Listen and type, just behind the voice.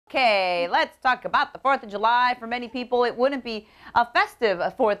Okay, let's talk about the 4th of July. For many people, it wouldn't be a festive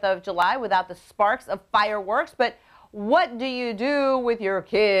 4th of July without the sparks of fireworks. But what do you do with your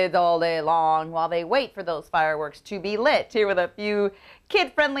kids all day long while they wait for those fireworks to be lit? Here with a few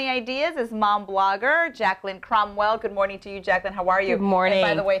kid-friendly ideas is mom blogger Jacqueline Cromwell. Good morning to you, Jacqueline. How are you? Good morning.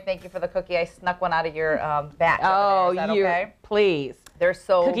 And by the way, thank you for the cookie. I snuck one out of your batch. Oh, is that okay? Please. They're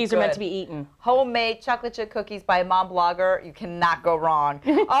so Cookies good. are meant to be eaten. Homemade chocolate chip cookies by Mom Blogger. You cannot go wrong.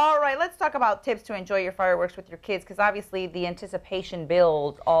 All right, let's talk about tips to enjoy your fireworks with your kids, because obviously the anticipation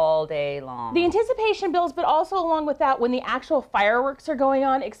builds all day long. The anticipation builds, but also along with that, when the actual fireworks are going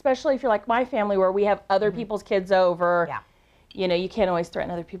on, especially if you're like my family where we have other people's kids over. Yeah. You know, you can't always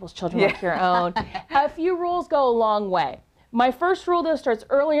threaten other people's children like your own. A few rules go a long way. My first rule, though, starts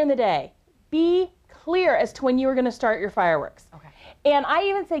earlier in the day. Be clear as to when you are going to start your fireworks. Okay. And I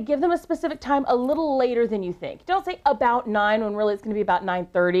even say give them a specific time a little later than you think. Don't say about 9 when really it's going to be about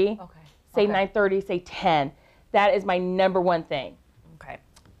 9:30. Okay. Say 9:30, say 10. That is my number one thing. Okay.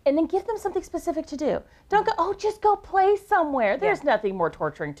 And then give them something specific to do. Don't go, oh, just go play somewhere. There's nothing more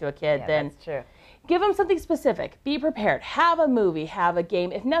torturing to a kid than. That's true. Give them something specific. Be prepared. Have a movie, have a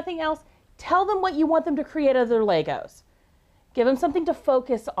game. If nothing else, tell them what you want them to create out of their Legos. Give them something to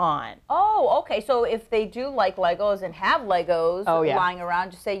focus on. Oh, okay. So if they do like Legos and have Legos lying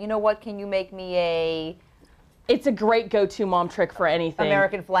around, just say, you know what, can you make me a... It's a great go-to mom trick for anything.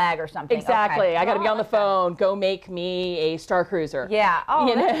 American flag or something. Exactly. Okay. I got to be on the phone. Go make me a Star Cruiser. Yeah.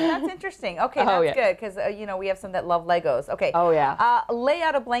 Oh, that's interesting. Okay, that's good because, you know, we have some that love Legos. Okay. Oh, yeah. Lay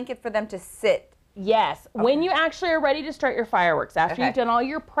out a blanket for them to sit. Yes. Okay. When you actually are ready to start your fireworks, after you've done all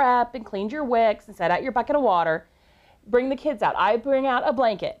your prep and cleaned your wicks and set out your bucket of water, bring the kids out. I bring out a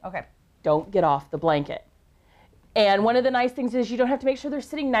blanket. Okay. Don't get off the blanket. And one of the nice things is you don't have to make sure they're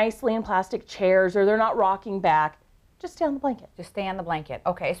sitting nicely in plastic chairs or they're not rocking back. Just stay on the blanket. Just stay on the blanket.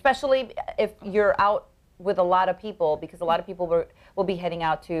 Okay. Especially if you're out with a lot of people, because a lot of people will be heading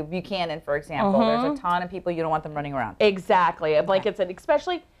out to Buchanan, for example. There's a ton of people. You don't want them running around. Exactly. A blanket's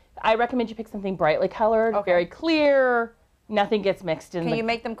especially, I recommend you pick something brightly colored, very clear. Nothing gets mixed in. Can you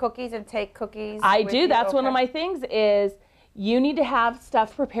make them cookies and take cookies? I do. That's one of my things is you need to have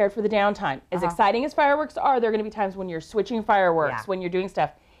stuff prepared for the downtime. As exciting as fireworks are, there are going to be times when you're switching fireworks, when you're doing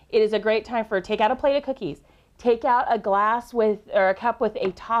stuff. It is a great time for take out a plate of cookies. Take out a glass or a cup with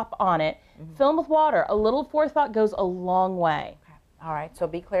a top on it. Fill them with water. A little forethought goes a long way. Okay. All right. So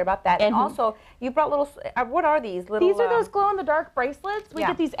be clear about that. And also, you brought little, what are these? These are those glow-in-the-dark bracelets. We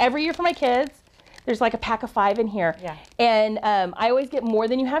get these every year for my kids. There's like a pack of 5 in here. Yeah. And I always get more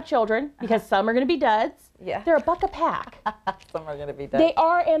than you have children because some are going to be duds. Yeah. They're $1 a pack. Some are going to be duds. They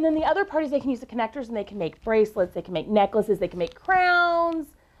are. And then the other parties, they can use the connectors and they can make bracelets. They can make necklaces. They can make crowns.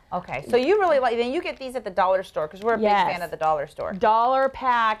 Okay. So you really like, then you get these at the dollar store because we're a big fan of the dollar store. $1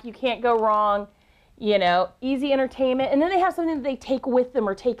 pack. You can't go wrong. You know, easy entertainment. And then they have something that they take with them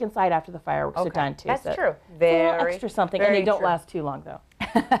or take inside after the fireworks are done too. That's true. Very, a little extra something. And they don't last too long though.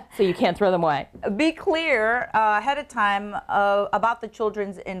 So you can't throw them away. Be clear ahead of time about the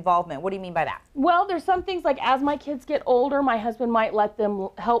children's involvement. What do you mean by that? Well, there's some things like as my kids get older, my husband might let them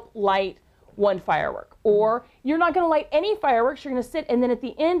help light one firework. Or you're not going to light any fireworks. You're going to sit and then at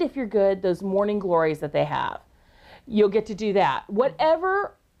the end, if you're good, those morning glories that they have, you'll get to do that.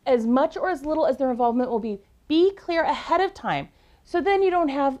 Whatever, as much or as little as their involvement will be clear ahead of time. So then you don't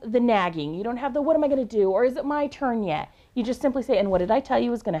have the nagging. You don't have the what am I going to do? Or is it my turn yet? You just simply say, and what did I tell you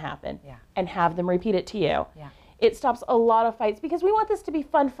was going to happen? Yeah. And have them repeat it to you. Yeah. It stops a lot of fights because we want this to be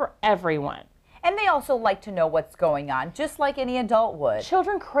fun for everyone. And they also like to know what's going on, just like any adult would.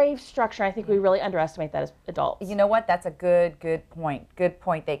 Children crave structure. I think we really underestimate that as adults. You know what? That's a good point. Good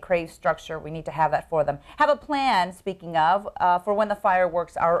point. They crave structure. We need to have that for them. Have a plan, speaking of, for when the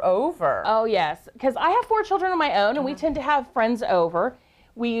fireworks are over. Oh, yes. Because I have 4 children of my own, and we tend to have friends over.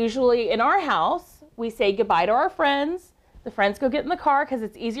 We usually, in our house, we say goodbye to our friends. The friends go get in the car because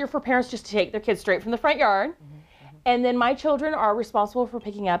it's easier for parents just to take their kids straight from the front yard. And then my children are responsible for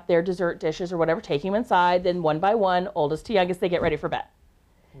picking up their dessert dishes or whatever, taking them inside. Then one by one, oldest to youngest, they get ready for bed.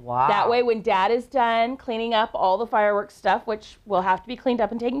 Wow. That way, when Dad is done cleaning up all the fireworks stuff, which will have to be cleaned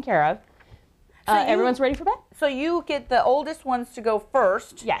up and taken care of, everyone's ready for bed. So you get the oldest ones to go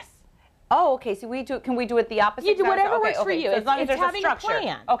first. Yes. Oh, okay. So can we do it the opposite? You do whatever works for you. So as long as there's having a structure. A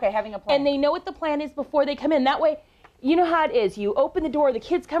plan. Okay, having a plan. And they know what the plan is before they come in. That way, you know how it is. You open the door, the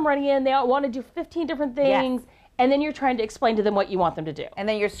kids come running in, they all want to do 15 different things. Yes. And then you're trying to explain to them what you want them to do. And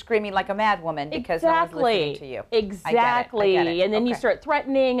then you're screaming like a mad woman because no one's listening to you. Exactly. I get it. And then you start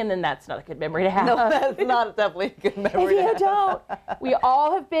threatening, and then that's not a good memory to have. No, that's not definitely a good memory if you don't. We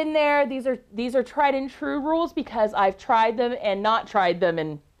all have been there. These are tried and true rules because I've tried them and not tried them,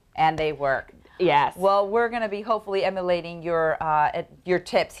 and And they work. Yes. Well, we're going to be hopefully emulating your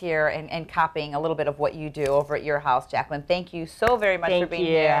tips here and copying a little bit of what you do over at your house, Jacqueline. Thank you so very much for being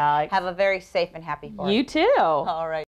here. Alex. Have a very safe and happy 4th. You too. All right.